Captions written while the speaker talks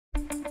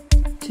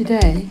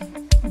Today,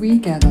 we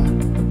gather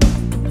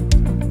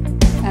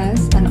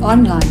as an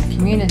online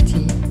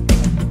community,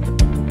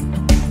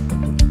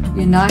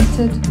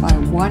 united by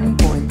one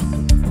voice,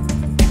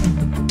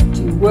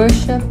 to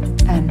worship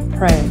and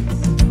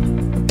praise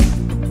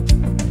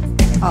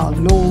our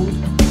Lord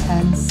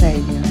and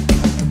Savior.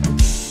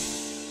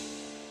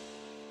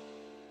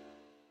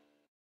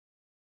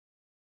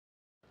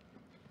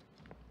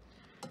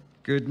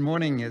 Good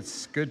morning.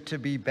 It's good to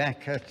be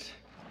back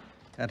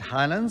at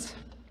Highlands.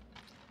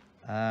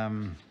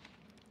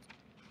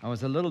 I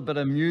was a little bit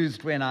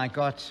amused when I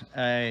got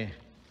a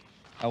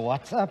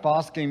WhatsApp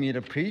asking me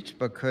to preach,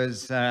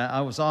 because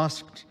I was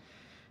asked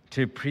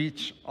to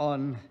preach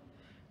on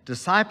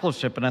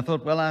discipleship, and I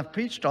thought, well, I've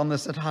preached on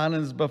this at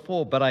Highlands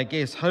before, but I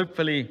guess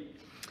hopefully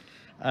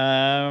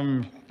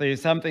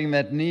there's something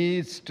that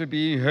needs to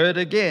be heard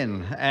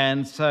again.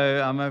 And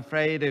so I'm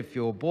afraid if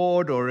you're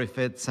bored or if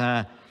it's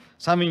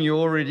something you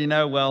already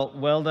know,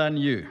 well done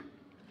you.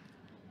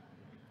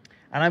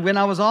 And when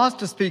I was asked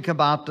to speak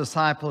about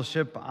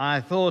discipleship, I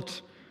thought,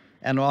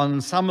 and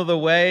on some of the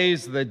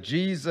ways that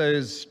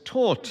Jesus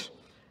taught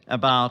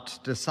about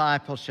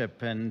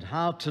discipleship and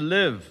how to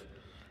live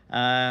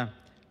our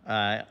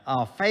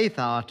faith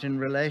out in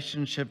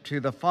relationship to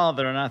the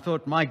Father. And I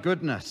thought, my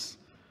goodness,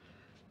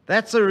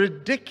 that's a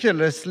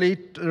ridiculous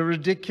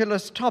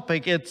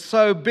topic. It's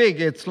so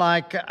big. It's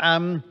like,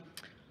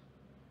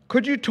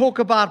 could you talk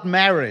about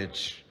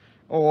marriage?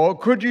 Or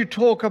could you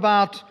talk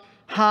about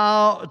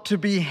how to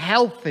be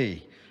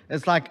healthy?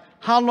 It's like,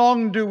 how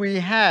long do we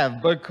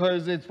have?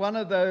 Because it's one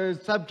of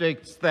those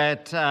subjects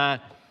that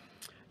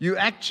you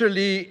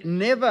actually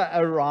never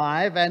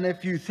arrive. And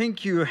if you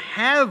think you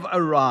have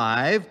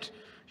arrived,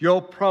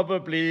 you're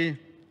probably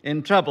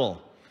in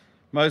trouble.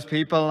 Most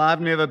people, I've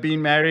never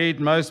been married.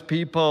 Most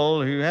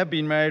people who have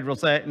been married will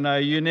say, no,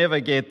 you never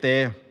get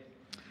there.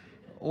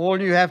 All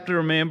you have to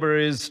remember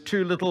is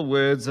two little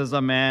words as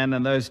a man,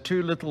 and those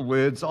two little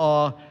words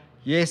are,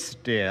 yes,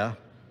 dear.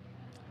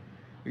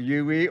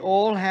 We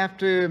all have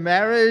to.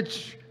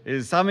 Marriage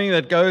is something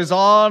that goes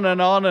on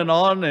and on and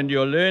on, and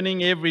you're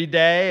learning every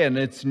day, and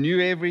it's new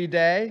every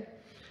day.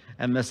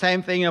 And the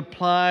same thing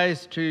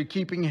applies to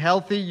keeping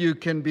healthy. You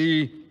can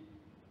be,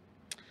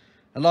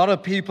 a lot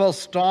of people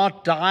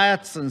start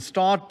diets and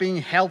start being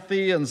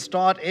healthy and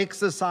start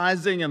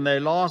exercising, and they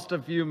last a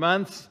few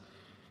months,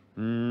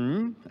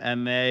 and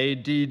they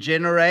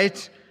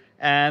degenerate,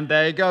 and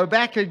they go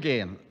back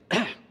again.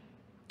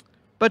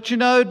 But you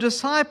know,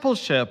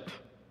 discipleship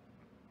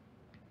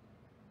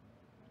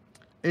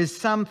is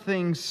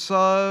something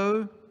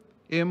so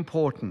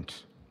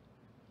important.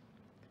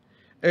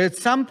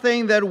 It's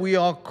something that we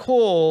are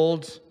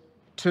called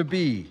to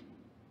be.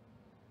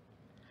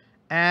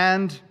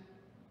 And,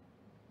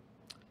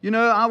 you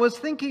know, I was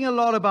thinking a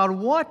lot about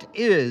what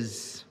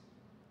is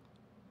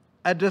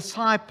a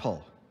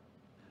disciple?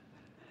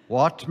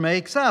 What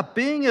makes up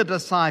being a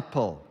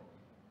disciple?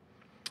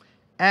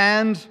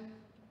 And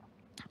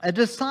a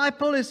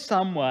disciple is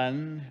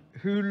someone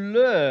who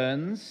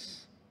learns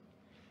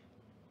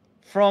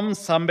from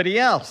somebody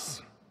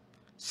else,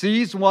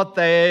 sees what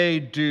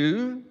they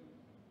do,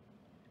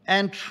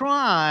 and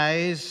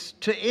tries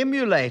to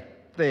emulate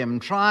them,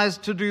 tries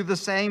to do the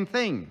same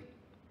thing.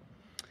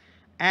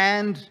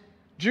 And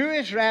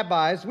Jewish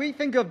rabbis, we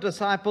think of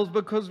disciples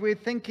because we're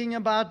thinking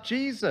about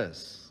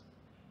Jesus.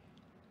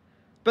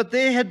 But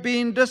there had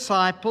been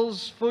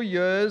disciples for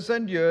years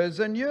and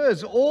years and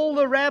years. All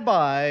the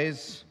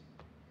rabbis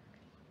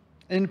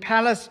in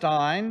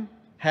Palestine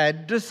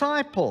had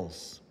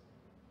disciples.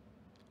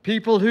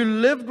 People who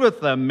lived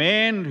with them,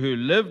 men who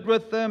lived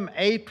with them,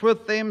 ate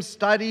with them,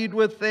 studied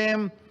with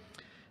them,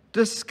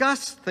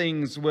 discussed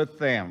things with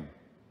them.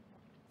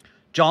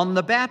 John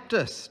the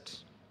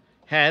Baptist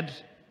had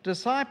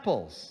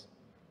disciples,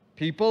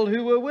 people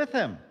who were with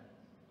him.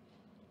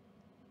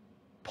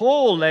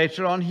 Paul,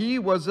 later on, he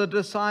was a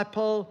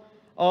disciple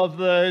of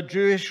the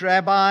Jewish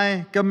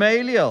rabbi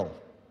Gamaliel.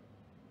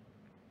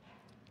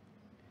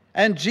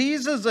 And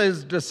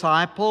Jesus'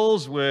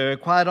 disciples were,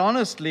 quite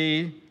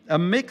honestly, a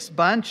mixed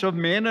bunch of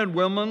men and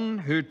women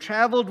who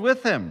traveled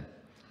with him.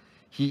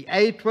 He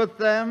ate with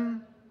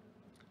them,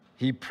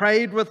 he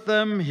prayed with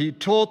them, he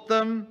taught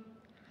them,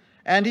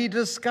 and he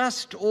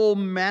discussed all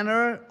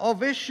manner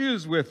of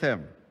issues with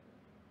them.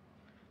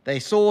 They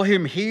saw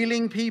him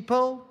healing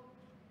people.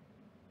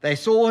 They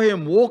saw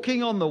him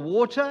walking on the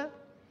water.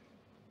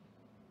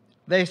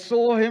 They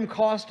saw him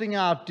casting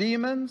out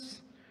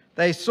demons.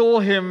 They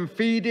saw him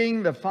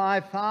feeding the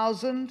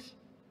 5,000.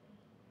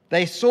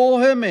 They saw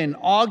him in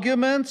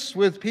arguments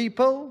with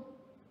people,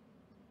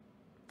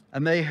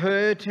 and they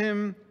heard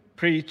him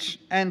preach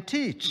and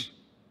teach.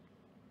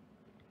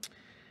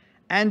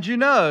 And you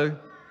know,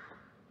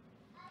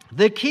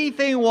 the key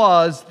thing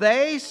was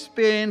they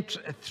spent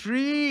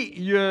 3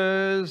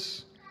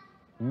 years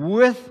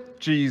with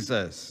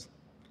Jesus.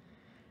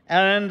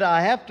 And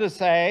I have to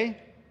say,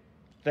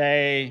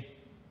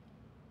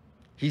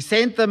 he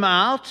sent them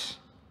out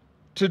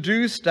to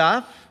do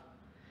stuff,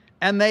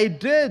 and they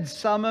did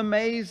some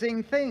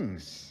amazing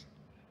things.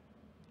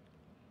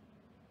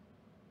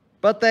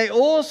 but they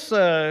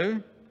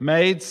also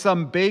made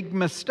some big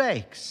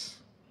mistakes.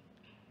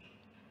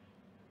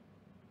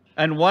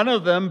 And one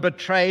of them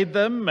betrayed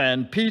them,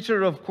 and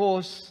Peter, of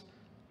course,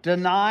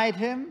 denied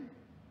him.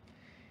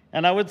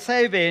 And I would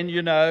say then,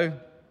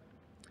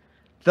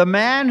 the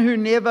man who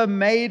never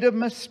made a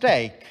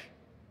mistake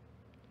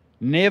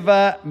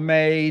never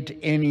made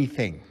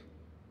anything.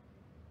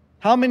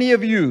 How many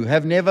of you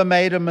have never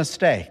made a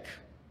mistake?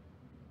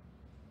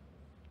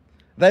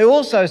 They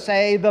also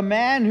say the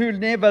man who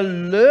never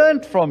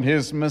learned from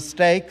his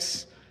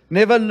mistakes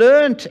never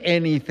learned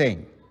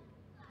anything.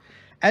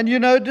 And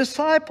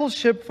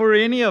discipleship for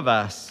any of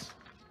us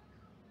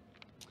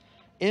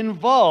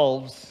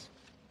involves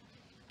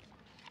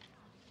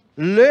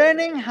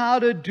learning how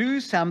to do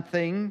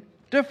something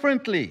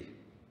differently.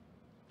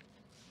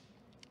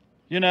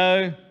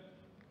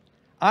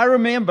 I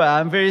remember,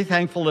 I'm very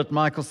thankful that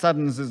Michael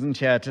Suddens isn't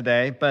here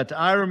today, but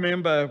I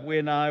remember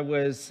when I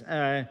was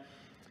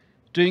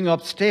doing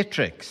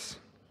obstetrics,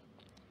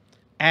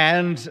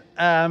 and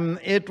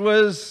it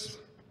was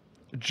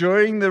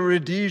during the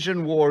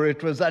Rhodesian War.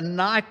 It was a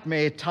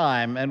nightmare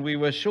time, and we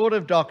were short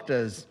of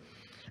doctors.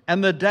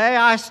 And the day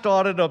I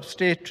started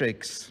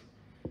obstetrics,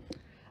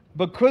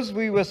 because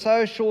we were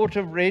so short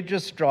of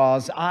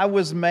registrars, I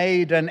was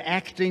made an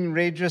acting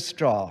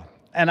registrar.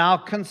 And our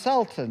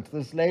consultant,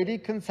 this lady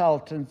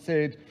consultant,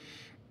 said,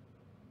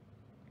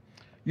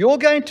 "You're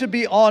going to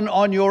be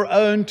on your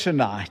own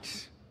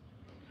tonight.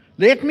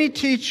 Let me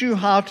teach you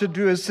how to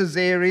do a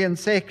cesarean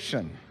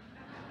section."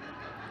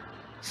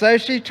 So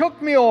she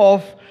took me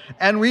off,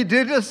 and we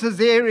did a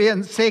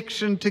cesarean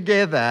section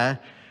together.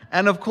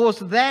 And of course,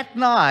 that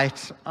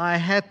night, I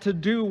had to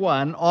do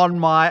one on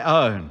my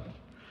own.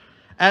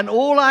 And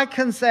all I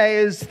can say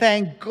is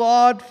thank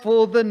God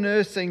for the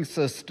nursing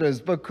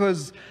sisters,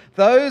 because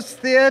those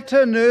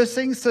theatre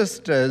nursing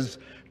sisters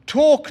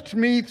talked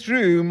me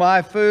through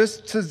my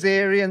first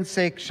cesarean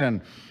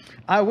section.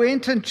 I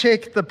went and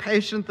checked the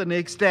patient the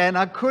next day, and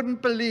I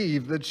couldn't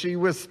believe that she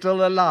was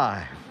still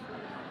alive.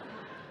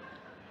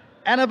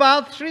 And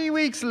about 3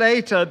 weeks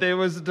later, there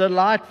was a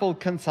delightful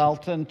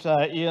consultant,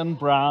 Ian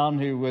Brown,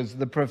 who was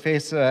the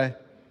professor.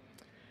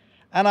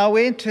 And I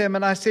went to him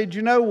and I said,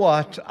 "You know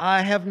what?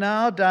 I have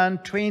now done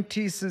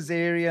 20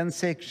 cesarean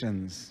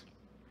sections,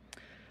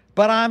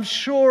 but I'm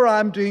sure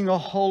I'm doing a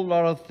whole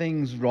lot of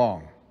things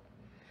wrong.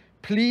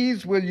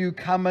 Please, will you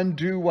come and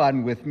do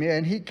one with me?"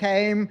 And he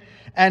came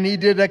and he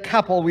did a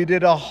couple. We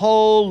did a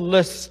whole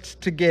list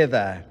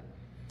together.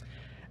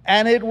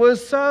 And it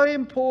was so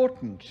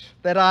important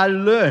that I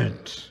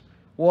learned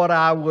what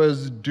I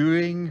was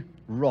doing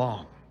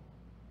wrong.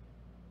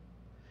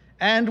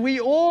 And we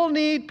all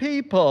need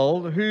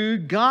people who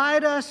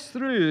guide us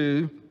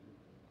through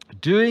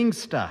doing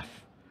stuff,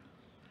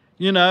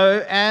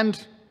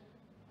 and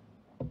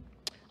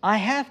I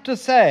have to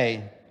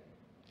say,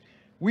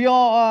 we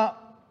are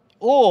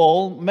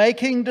all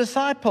making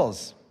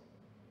disciples.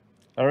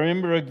 I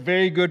remember a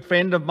very good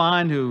friend of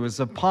mine who was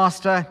a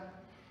pastor,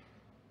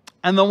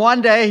 and the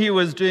one day he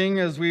was doing,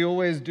 as we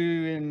always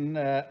do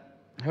in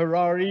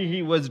Harare,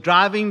 he was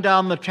driving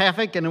down the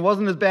traffic, and it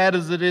wasn't as bad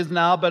as it is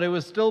now, but it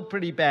was still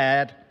pretty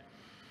bad.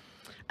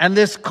 And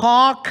this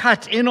car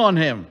cut in on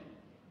him.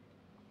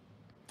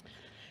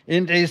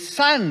 And his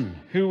son,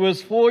 who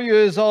was 4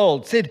 years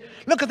old, said,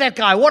 "Look at that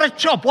guy, what a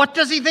chop, what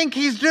does he think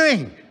he's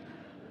doing?"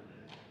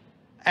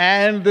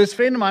 And this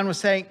friend of mine was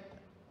saying,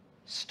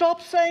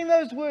 "Stop saying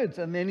those words."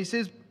 And then he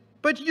says,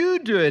 "But you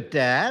do it,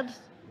 Dad."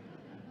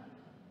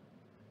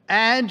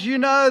 And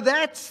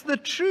that's the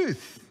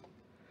truth,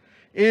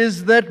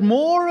 is that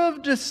more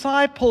of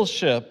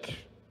discipleship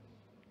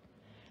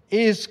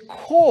is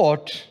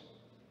caught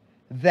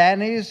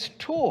than is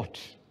taught.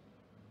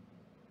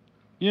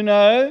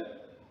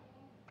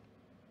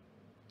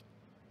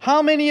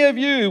 How many of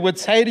you would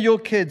say to your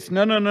kids,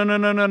 "No, no, no, no,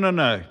 no, no, no,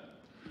 no.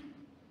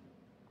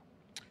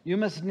 You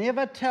must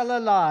never tell a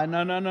lie.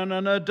 No, no, no, no,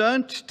 no,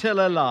 don't tell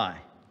a lie."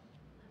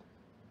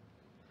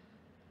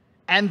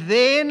 And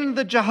then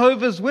the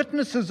Jehovah's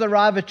Witnesses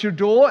arrive at your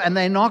door, and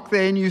they knock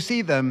there, and you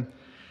see them.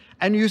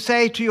 And you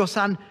say to your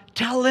son,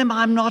 "Tell them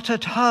I'm not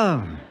at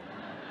home."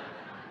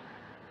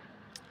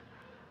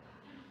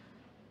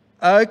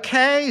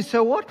 Okay,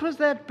 so what was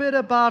that bit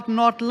about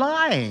not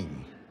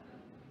lying?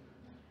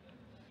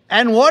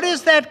 And what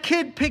is that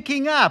kid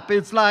picking up?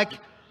 It's like,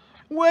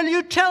 well,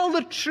 you tell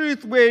the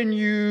truth when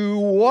you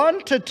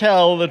want to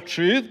tell the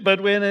truth,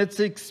 but when it's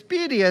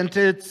expedient,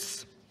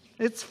 it's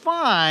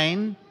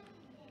fine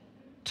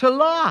to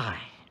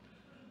lie.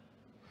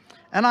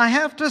 And I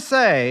have to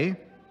say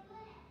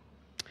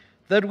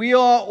that we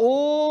are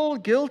all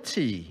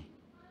guilty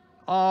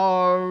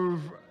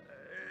of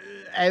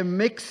a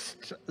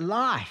mixed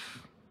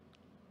life.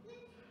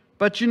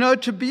 But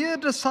to be a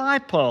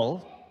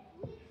disciple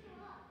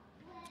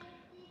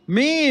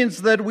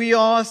means that we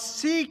are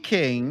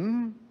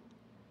seeking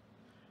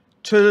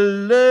to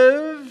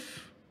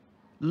live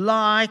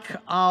like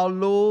our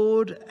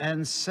Lord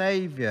and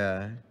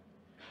Savior,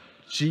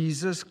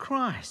 Jesus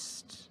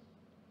Christ.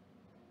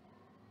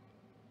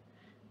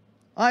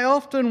 I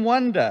often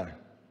wonder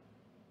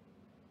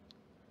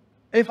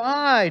if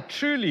I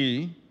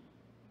truly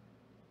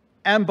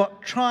am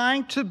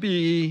trying to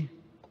be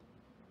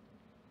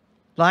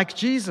like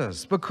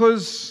Jesus,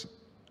 because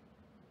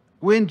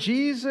when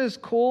Jesus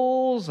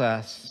calls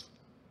us,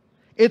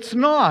 it's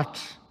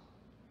not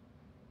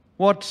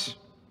what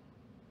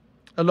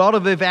a lot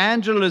of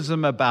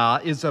evangelism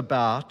is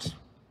about.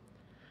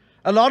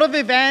 A lot of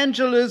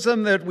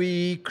evangelism that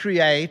we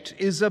create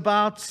is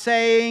about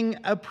saying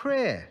a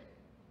prayer,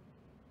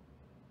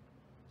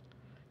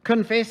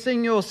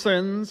 confessing your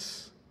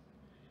sins,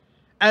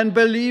 and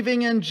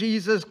believing in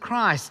Jesus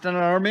Christ. And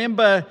I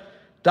remember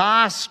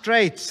Dire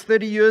Straits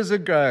 30 years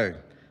ago.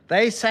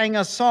 They sang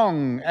a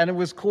song, and it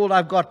was called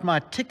 "I've Got My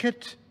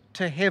Ticket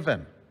to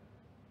Heaven."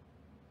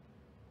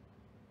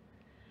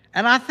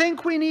 And I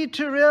think we need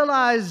to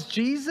realize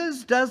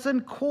Jesus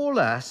doesn't call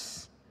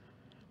us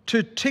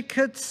to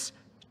tickets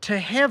to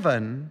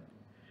heaven.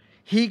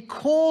 He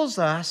calls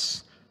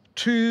us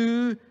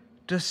to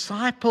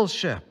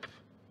discipleship,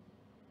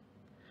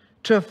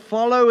 to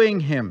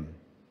following him.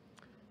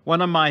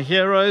 One of my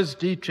heroes,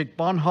 Dietrich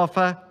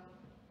Bonhoeffer,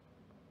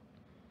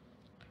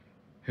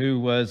 who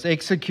was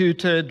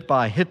executed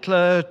by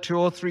Hitler 2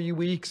 or 3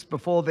 weeks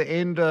before the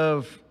end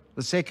of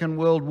the Second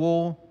World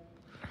War,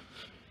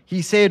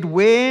 he said,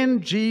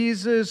 when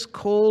Jesus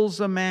calls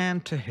a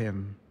man to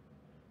him,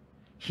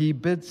 he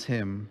bids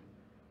him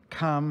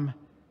come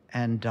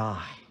and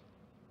die.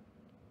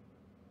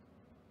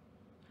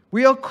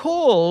 We are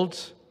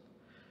called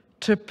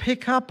to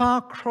pick up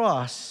our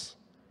cross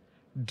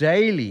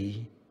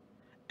daily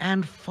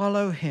and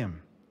follow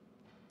him.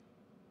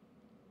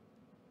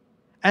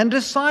 And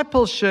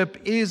discipleship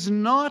is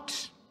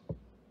not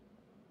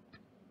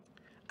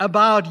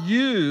about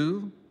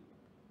you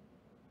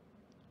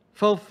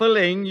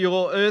fulfilling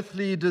your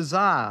earthly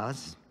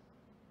desires.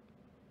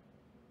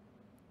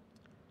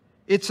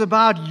 It's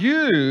about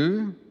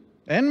you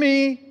and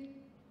me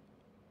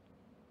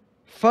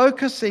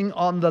focusing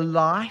on the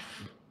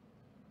life,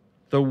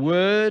 the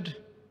word,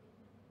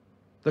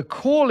 the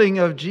calling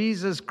of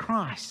Jesus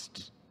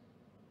Christ,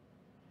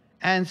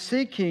 and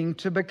seeking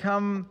to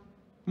become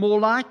more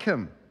like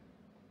him.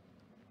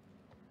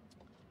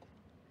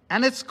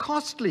 And it's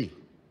costly.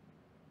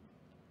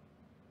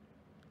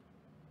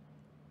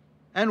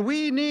 And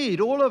we need,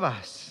 all of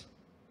us,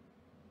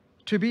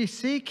 to be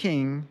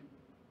seeking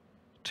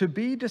to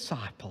be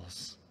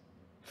disciples.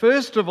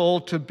 First of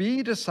all, to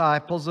be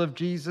disciples of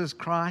Jesus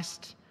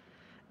Christ,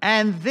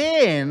 and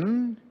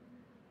then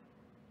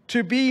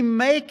to be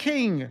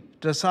making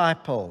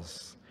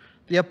disciples.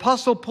 The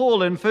Apostle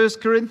Paul in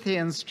 1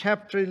 Corinthians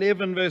chapter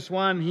 11, verse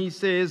 1, he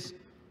says,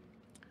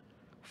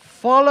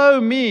 "Follow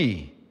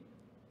me,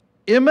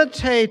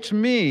 imitate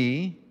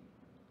me,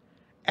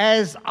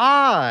 as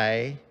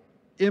I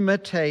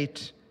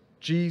imitate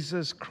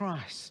Jesus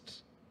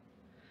Christ."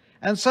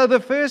 And so the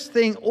first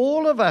thing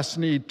all of us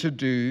need to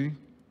do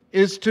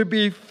is to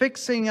be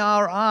fixing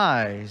our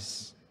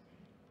eyes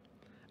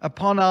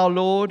upon our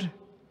Lord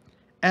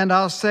and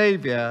our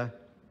Savior,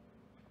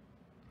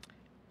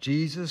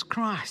 Jesus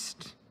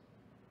Christ.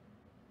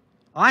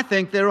 I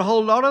think there are a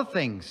whole lot of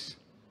things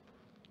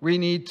we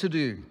need to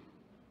do.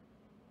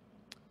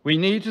 We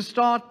need to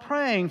start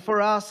praying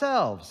for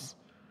ourselves.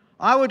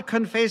 I would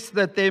confess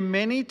that there are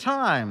many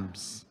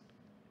times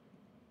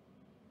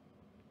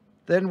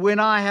that when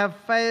I have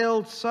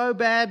failed so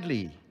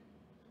badly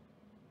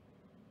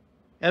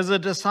as a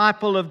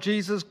disciple of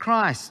Jesus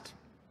Christ,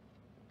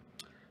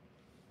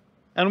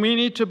 and we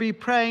need to be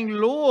praying,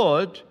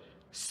 Lord,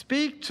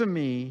 speak to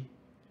me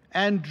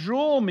and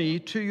draw me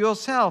to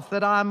yourself,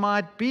 that I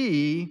might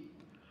be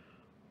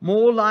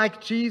more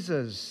like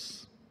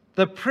Jesus.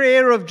 The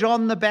prayer of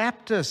John the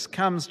Baptist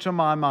comes to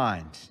my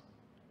mind.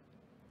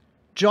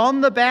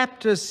 John the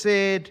Baptist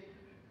said,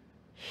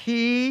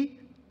 "He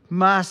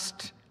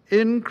must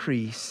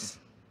increase,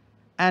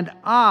 and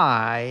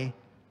I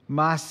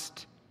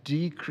must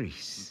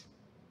decrease."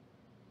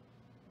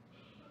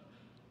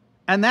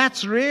 And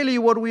that's really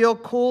what we are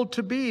called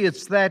to be.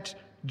 It's that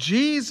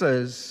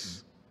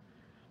Jesus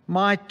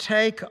might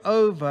take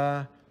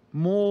over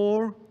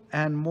more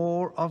and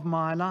more of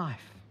my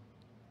life.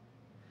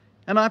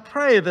 And I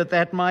pray that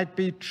that might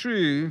be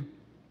true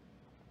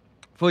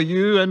for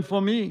you and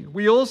for me.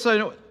 We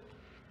also,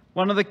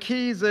 one of the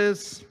keys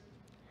is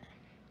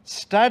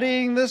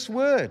studying this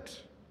word.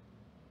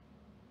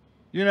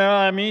 You know,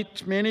 I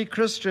meet many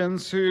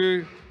Christians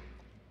who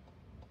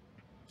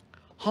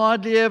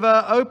hardly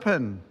ever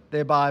open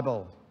their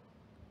Bible,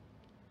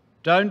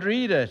 don't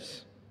read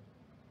it,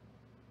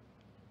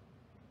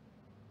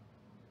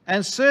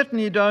 and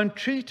certainly don't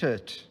treat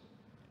it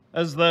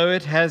as though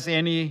it has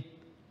any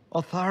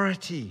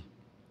authority.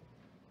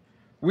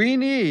 We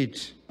need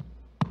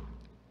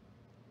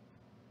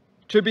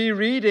to be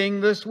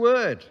reading this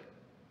word.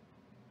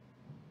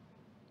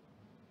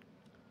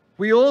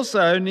 We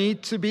also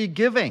need to be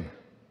giving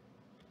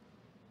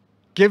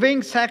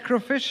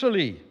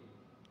sacrificially,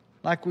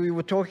 like we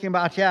were talking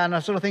about here. And I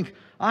sort of think,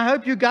 I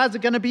hope you guys are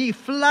going to be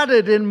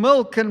flooded in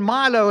milk and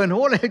Milo and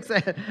Horlicks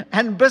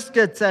and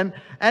biscuits and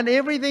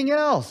everything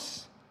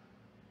else.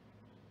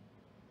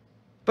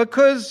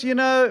 Because, you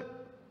know,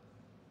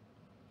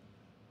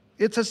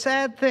 it's a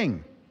sad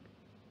thing.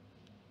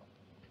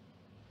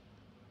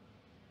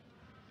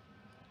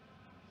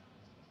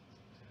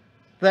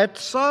 That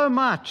so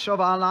much of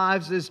our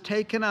lives is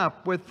taken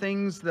up with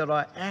things that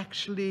are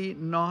actually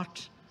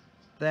not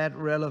that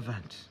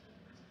relevant.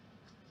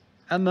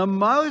 And the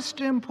most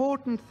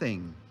important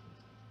thing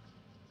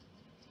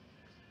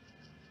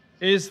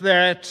is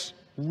that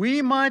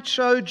we might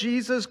show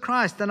Jesus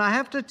Christ. And I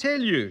have to tell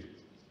you,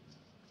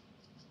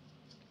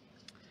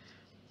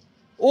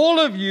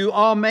 all of you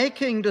are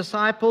making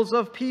disciples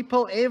of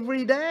people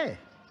every day.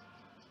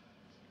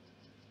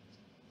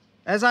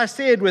 As I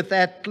said, with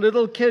that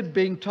little kid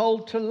being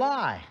told to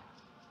lie.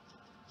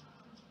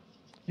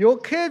 Your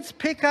kids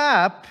pick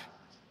up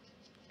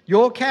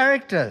your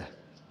character.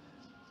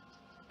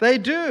 They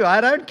do. I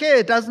don't care.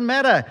 It doesn't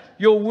matter.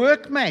 Your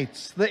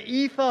workmates, the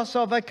ethos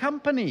of a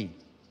company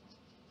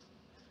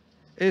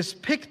is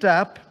picked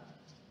up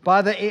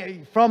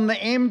from the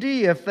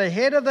MD. If the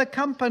head of the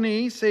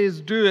company says,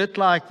 do it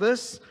like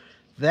this,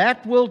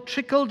 that will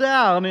trickle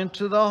down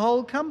into the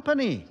whole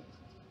company.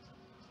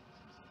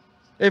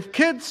 If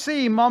kids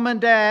see mom and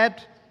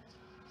dad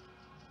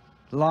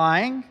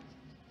lying,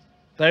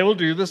 they will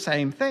do the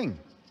same thing.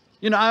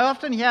 You know, I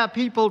often hear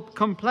people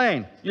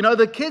complain, you know,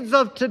 the kids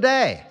of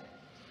today.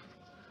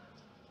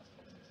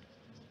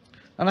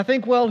 And I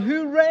think, well,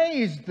 who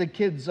raised the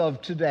kids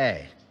of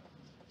today?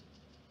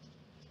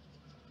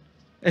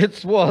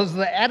 It was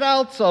the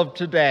adults of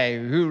today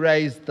who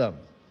raised them.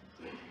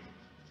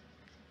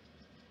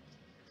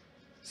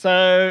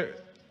 So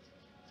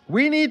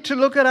we need to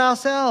look at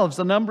ourselves.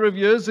 A number of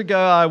years ago,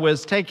 I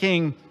was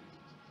taking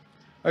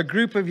a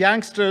group of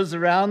youngsters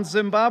around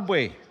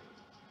Zimbabwe.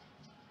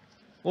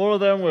 All of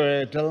them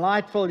were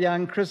delightful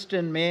young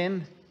Christian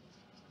men.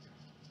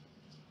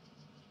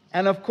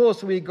 And of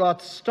course, we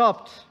got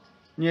stopped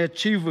near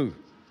Chivu.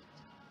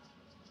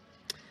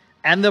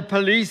 And the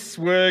police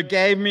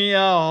gave me a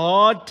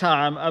hard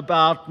time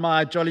about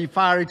my jolly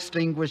fire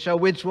extinguisher,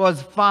 which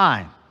was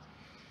fine.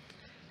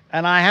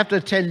 And I have to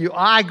tell you,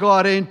 I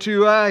got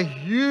into a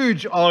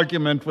huge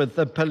argument with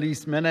the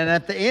policeman. And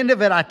at the end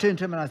of it, I turned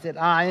to him and I said,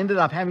 I ended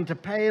up having to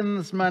pay him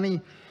this money.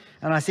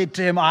 And I said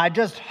to him, I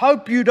just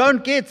hope you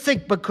don't get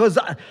sick, because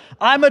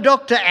I'm a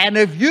doctor. And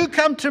if you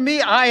come to me,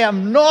 I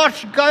am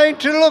not going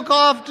to look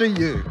after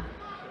you.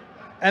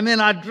 And then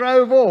I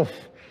drove off.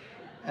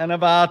 And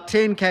about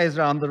 10 k's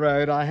around the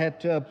road, I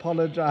had to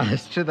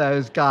apologize to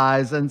those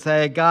guys and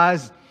say,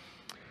 guys,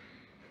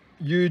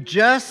 you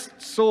just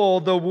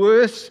saw the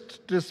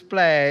worst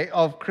display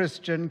of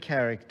Christian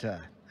character,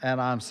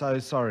 and I'm so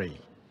sorry.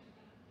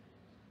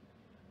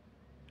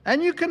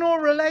 And you can all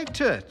relate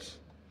to it.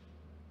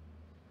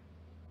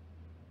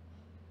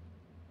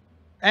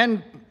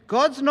 And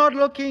God's not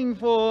looking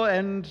for,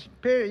 and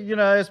you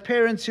know, as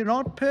parents, you're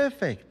not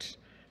perfect,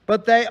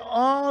 but they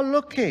are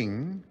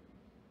looking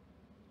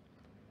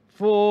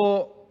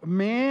for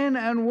men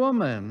and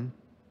women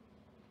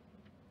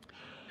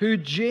who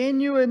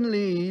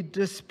genuinely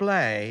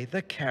display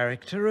the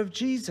character of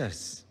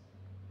Jesus.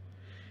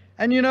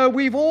 And you know,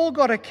 we've all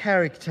got a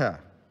character.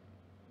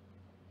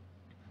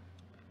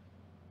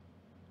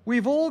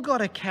 We've all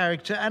got a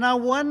character, and I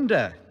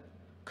wonder,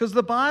 because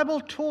the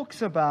Bible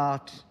talks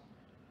about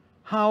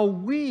how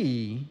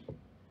we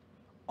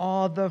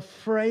are the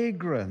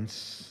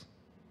fragrance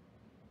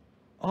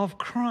of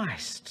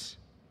Christ.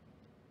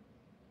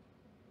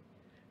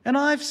 And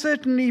I've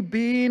certainly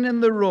been in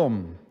the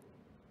room.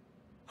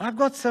 I've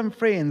got some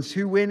friends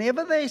who,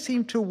 whenever they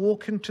seem to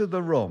walk into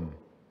the room,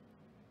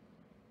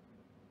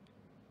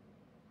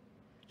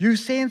 you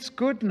sense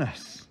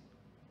goodness.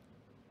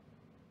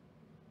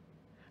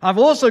 I've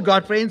also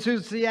got friends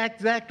who's the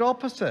exact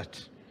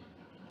opposite.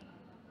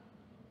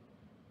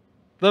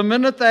 The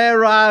minute they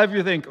arrive,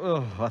 you think,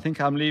 oh, I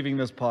think I'm leaving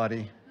this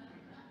party.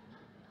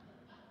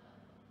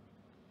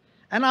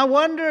 And I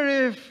wonder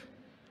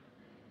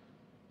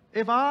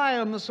if I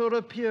am the sort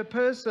of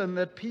person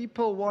that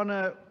people want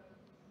to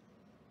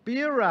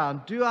be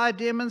around. Do I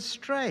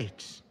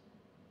demonstrate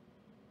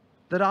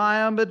that I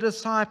am a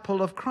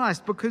disciple of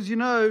Christ? Because, you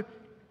know,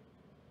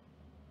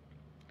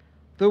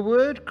 the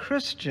word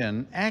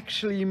Christian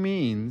actually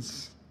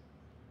means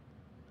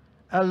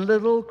a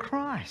little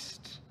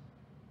Christ.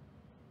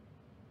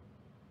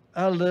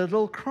 A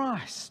little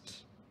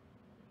Christ.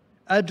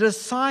 A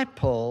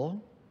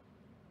disciple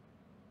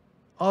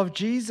of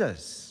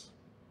Jesus.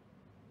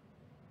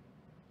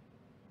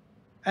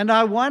 And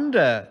I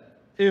wonder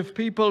if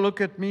people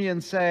look at me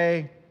and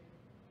say,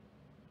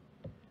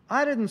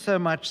 I didn't so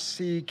much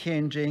see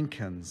Ken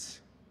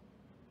Jenkins,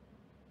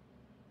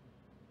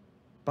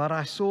 but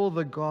I saw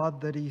the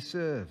God that he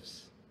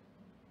serves.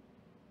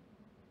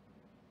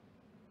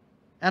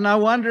 And I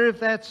wonder if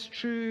that's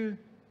true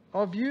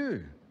of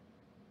you.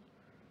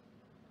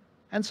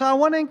 And so I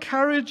want to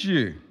encourage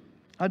you.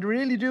 I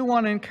really do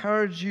want to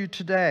encourage you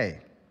today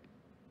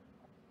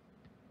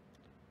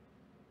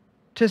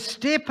to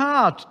step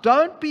out.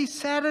 Don't be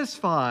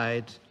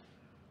satisfied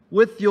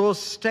with your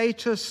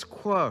status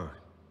quo.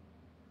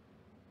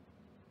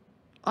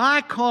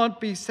 I can't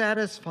be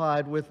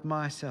satisfied with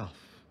myself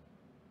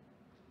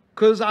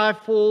because I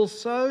fall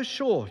so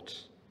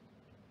short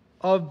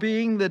of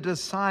being the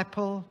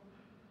disciple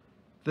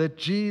that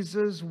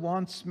Jesus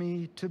wants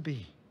me to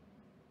be.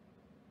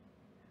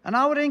 And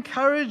I would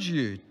encourage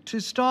you to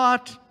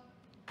start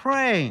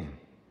praying,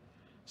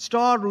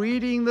 start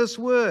reading this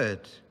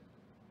word,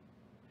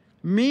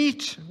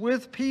 meet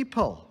with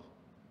people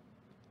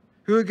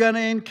who are going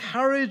to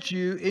encourage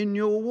you in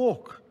your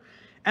walk.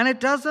 And it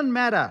doesn't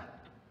matter.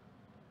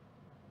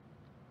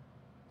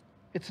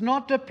 It's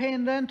not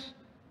dependent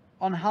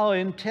on how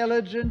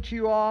intelligent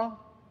you are.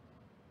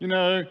 You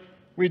know,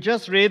 we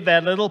just read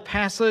that little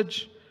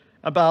passage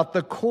about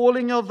the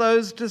calling of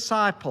those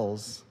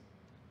disciples.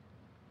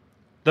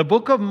 The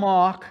book of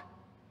Mark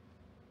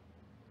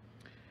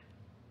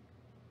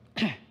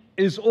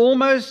is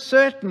almost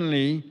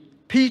certainly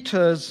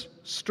Peter's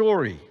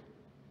story.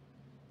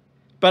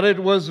 But it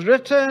was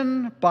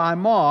written by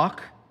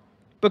Mark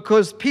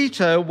because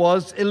Peter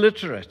was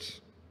illiterate.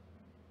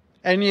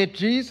 And yet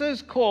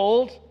Jesus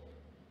called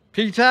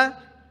Peter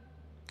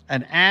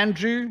and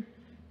Andrew,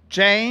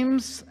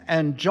 James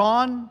and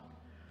John,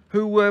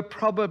 who were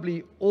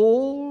probably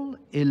all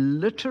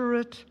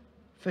illiterate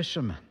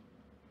fishermen.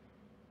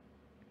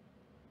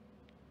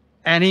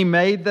 And he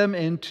made them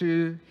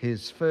into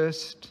his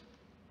first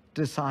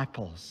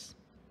disciples.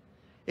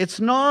 It's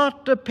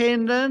not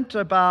dependent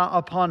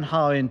upon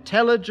how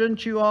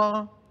intelligent you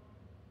are,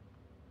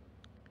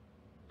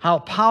 how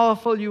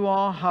powerful you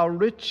are, how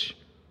rich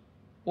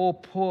or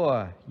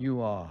poor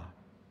you are.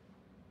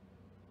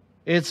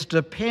 It's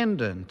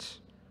dependent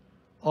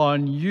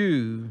on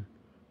you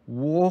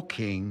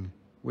walking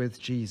with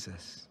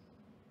Jesus.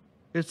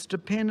 It's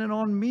dependent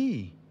on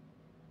me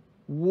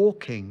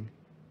walking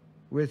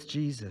with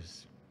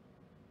Jesus.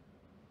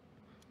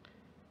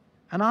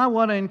 And I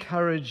want to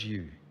encourage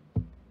you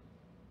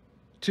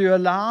to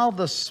allow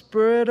the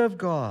Spirit of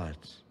God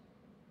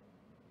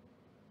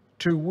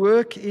to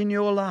work in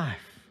your life.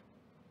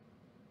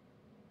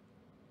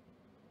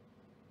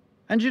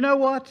 And you know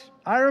what?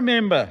 I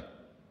remember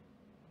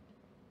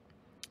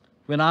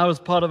when I was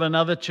part of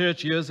another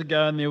church years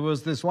ago, and there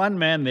was this one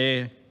man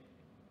there,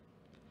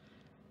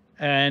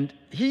 and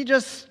he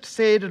just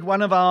said at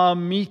one of our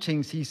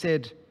meetings, he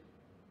said,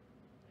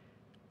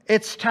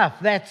 "It's tough.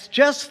 That's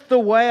just the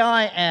way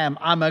I am.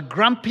 I'm a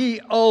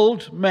grumpy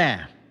old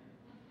man."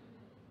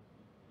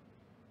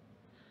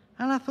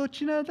 And I thought,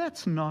 you know,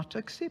 that's not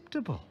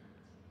acceptable.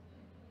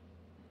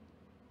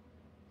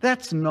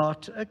 That's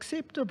not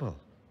acceptable.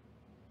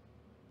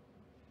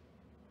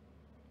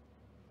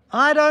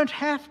 I don't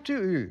have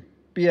to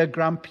be a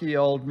grumpy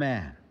old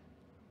man.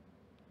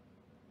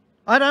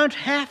 I don't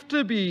have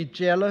to be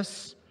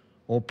jealous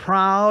or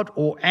proud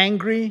or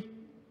angry.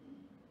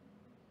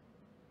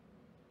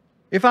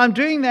 If I'm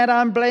doing that,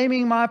 I'm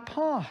blaming my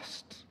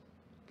past.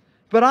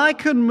 But I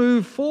can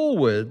move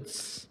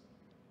forwards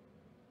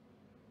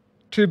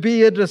to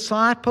be a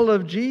disciple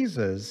of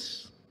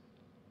Jesus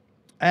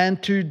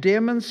and to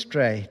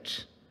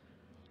demonstrate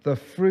the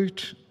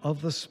fruit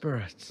of the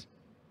Spirit.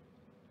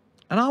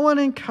 And I want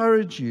to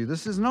encourage you,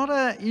 this is not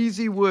an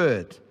easy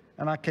word,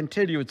 and I can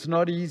tell you it's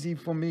not easy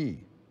for me,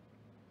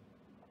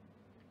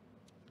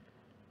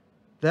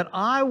 that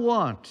I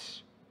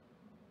want,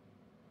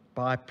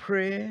 by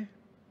prayer,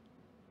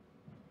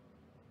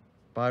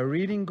 by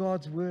reading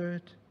God's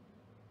word,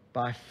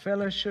 by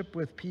fellowship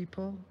with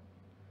people,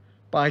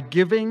 by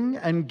giving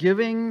and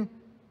giving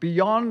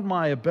beyond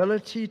my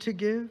ability to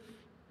give,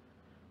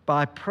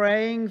 by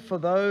praying for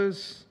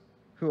those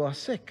who are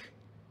sick,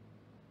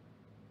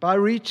 by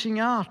reaching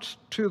out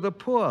to the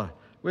poor.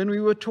 When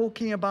we were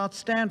talking about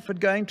Stanford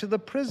going to the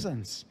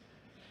prisons,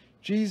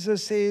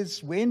 Jesus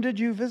says, "When did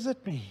you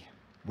visit me?"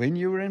 When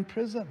you were in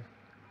prison.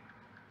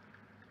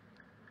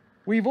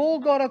 We've all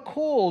got a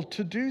call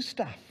to do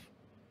stuff.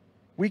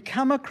 We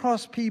come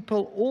across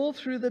people all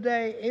through the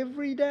day,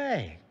 every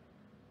day,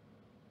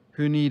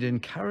 who need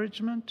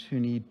encouragement, who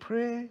need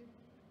prayer.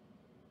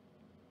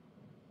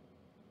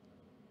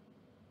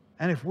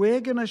 And if we're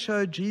going to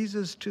show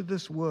Jesus to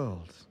this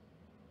world,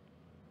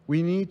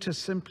 we need to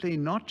simply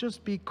not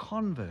just be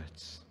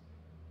converts,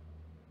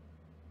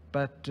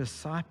 but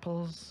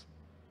disciples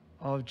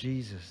of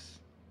Jesus.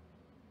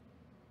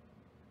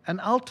 And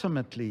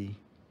ultimately,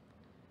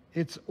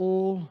 it's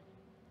all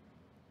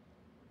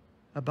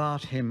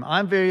about Him.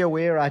 I'm very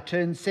aware I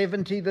turned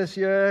 70 this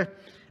year,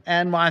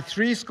 and my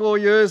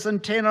 70 years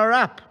and 10 are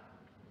up.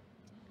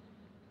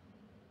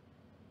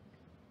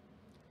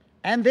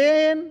 And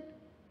then,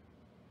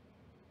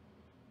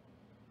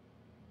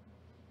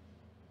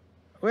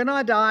 when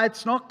I die,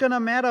 it's not going to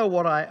matter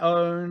what I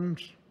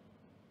owned.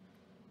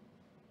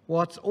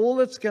 All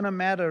that's going to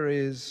matter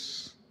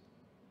is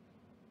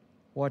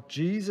what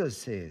Jesus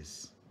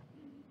says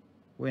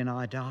when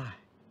I die.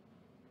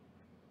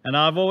 And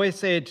I've always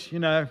said, you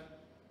know,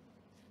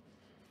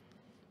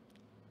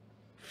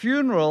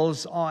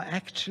 funerals are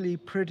actually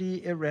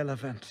pretty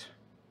irrelevant.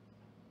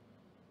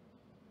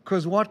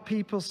 Because what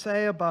people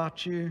say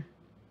about you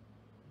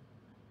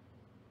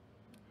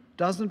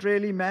doesn't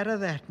really matter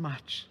that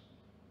much.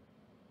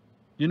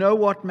 You know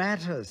what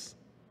matters?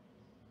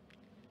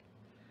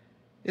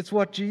 It's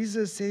what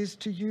Jesus says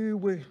to you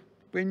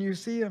when you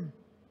see him.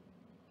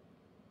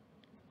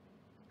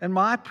 And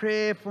my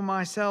prayer for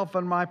myself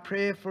and my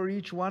prayer for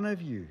each one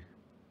of you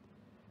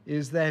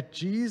is that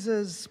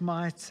Jesus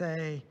might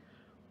say,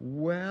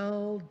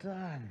 "Well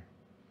done,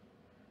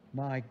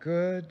 my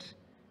good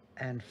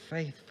and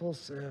faithful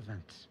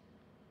servant.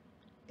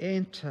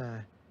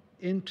 Enter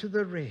into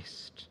the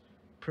rest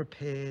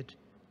prepared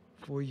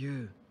for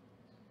you."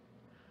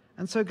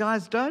 And so,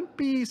 guys, don't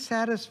be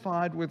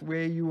satisfied with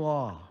where you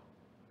are.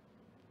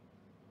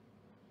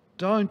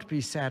 Don't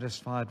be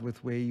satisfied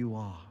with where you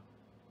are.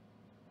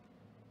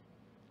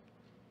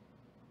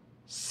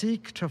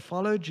 Seek to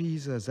follow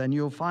Jesus, and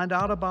you'll find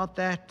out about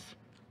that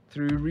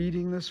through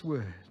reading this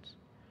word.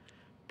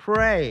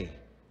 Pray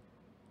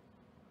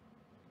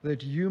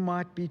that you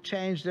might be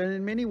changed. And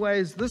in many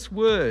ways, this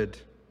word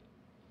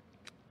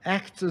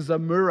acts as a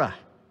mirror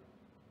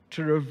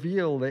to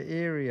reveal the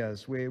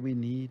areas where we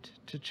need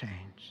to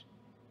change.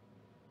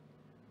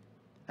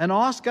 And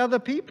ask other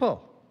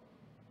people.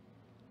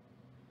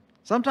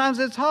 Sometimes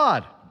it's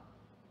hard.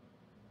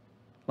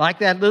 Like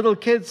that little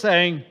kid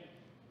saying,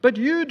 "But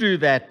you do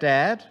that,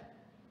 Dad."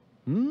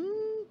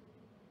 The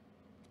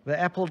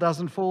apple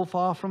doesn't fall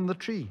far from the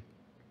tree.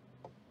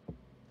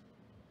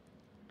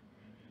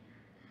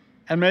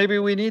 And maybe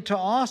we need to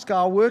ask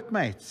our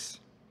workmates,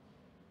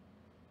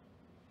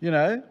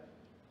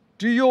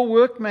 do your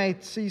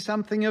workmates see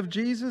something of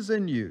Jesus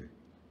in you?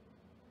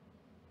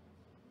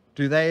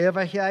 Do they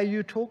ever hear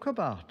you talk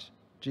about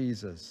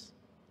Jesus?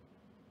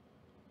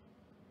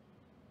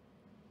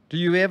 Do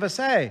you ever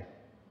say,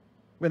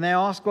 when they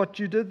ask what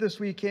you did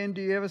this weekend,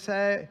 do you ever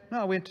say,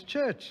 "No, I went to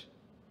church"?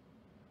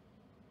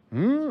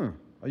 Are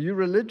you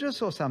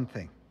religious or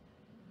something?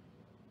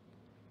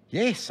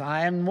 "Yes,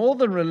 I am more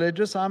than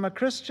religious. I'm a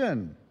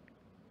Christian."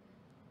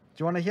 Do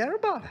you want to hear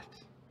about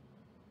it?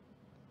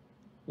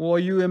 Or are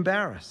you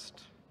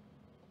embarrassed?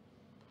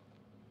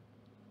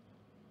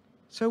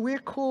 So we're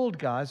called,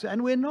 guys,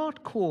 and we're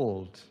not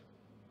called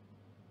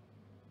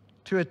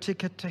to a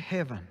ticket to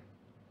heaven.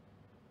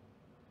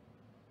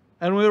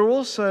 And we're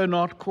also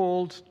not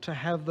called to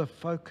have the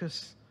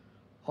focus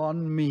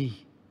on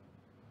me.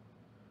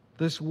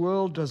 This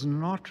world does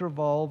not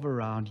revolve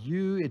around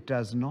you. It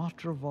does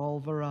not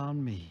revolve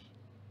around me.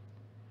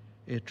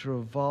 It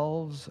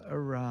revolves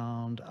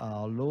around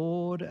our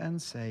Lord and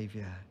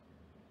Savior,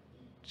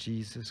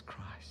 Jesus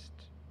Christ.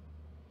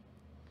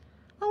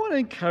 I want to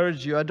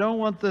encourage you. I don't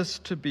want this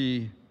to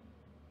be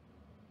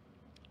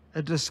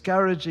a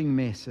discouraging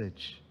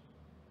message.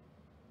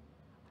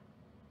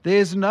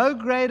 There's no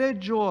greater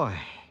joy.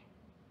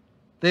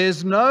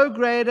 There's no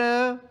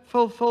greater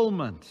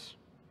fulfillment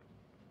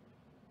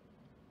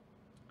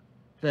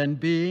than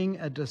being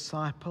a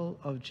disciple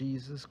of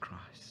Jesus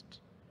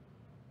Christ.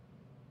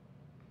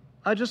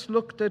 I just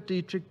looked at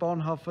Dietrich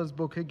Bonhoeffer's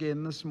book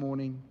again this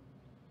morning,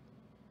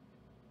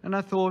 and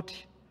I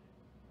thought,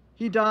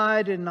 he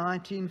died in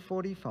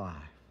 1945,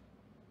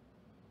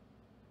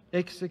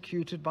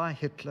 executed by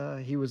Hitler.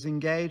 He was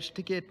engaged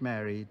to get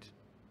married,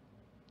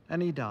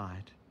 and he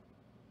died.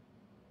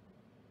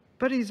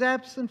 But he's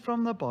absent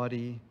from the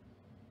body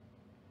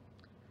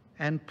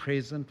and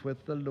present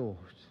with the Lord.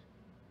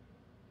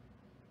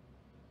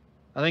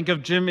 I think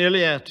of Jim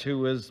Elliot, who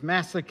was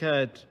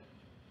massacred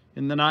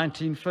in the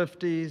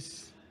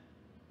 1950s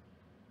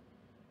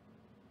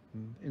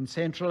in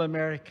Central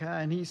America,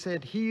 and he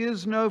said, "He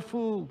is no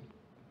fool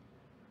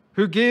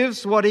who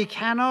gives what he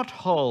cannot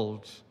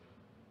hold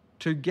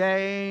to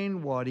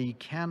gain what he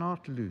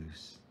cannot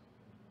lose."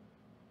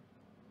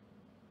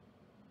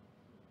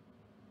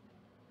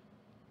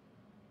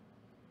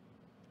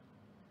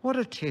 What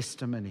a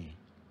testimony,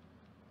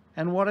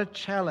 and what a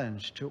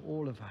challenge to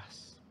all of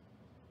us.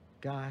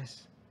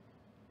 Guys,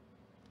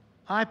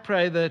 I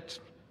pray that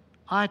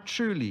I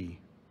truly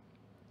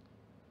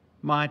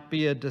might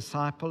be a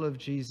disciple of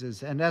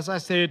Jesus. And as I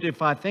said,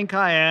 if I think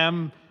I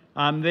am,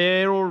 I'm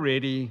there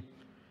already,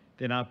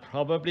 then I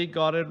probably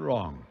got it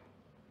wrong.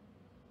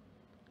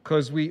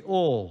 Because we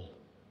all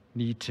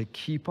need to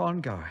keep on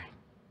going,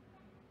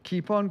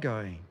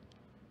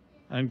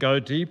 and go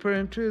deeper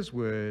into His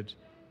Word,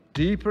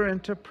 deeper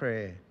into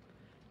prayer,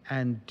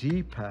 and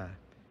deeper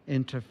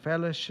into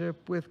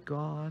fellowship with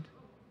God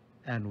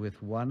and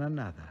with one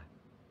another.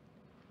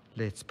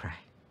 Let's pray.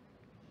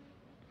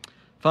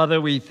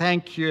 Father, we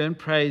thank you and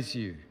praise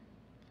you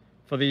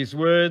for these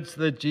words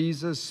that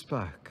Jesus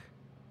spoke.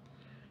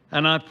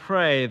 And I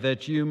pray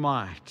that you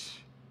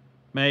might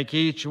make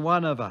each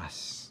one of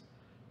us,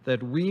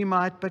 that we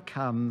might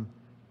become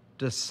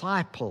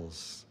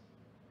disciples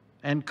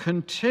and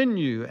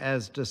continue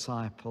as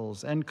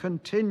disciples and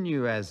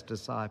continue as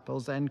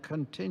disciples and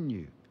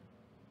continue.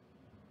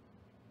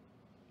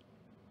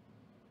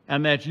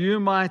 And that you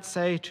might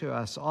say to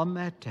us on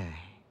that day,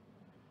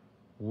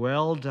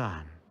 "Well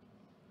done,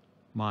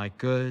 my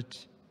good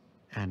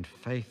and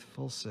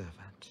faithful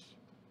servant."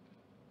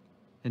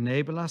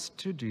 Enable us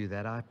to do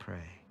that, I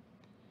pray.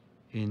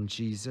 In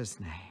Jesus'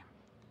 name,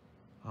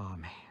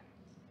 amen.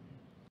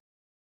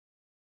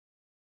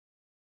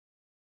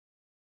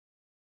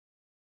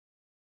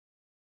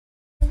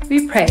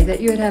 We pray that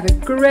you would have a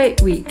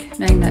great week,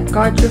 knowing that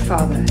God your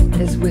Father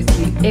is with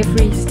you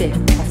every step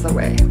of the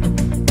way.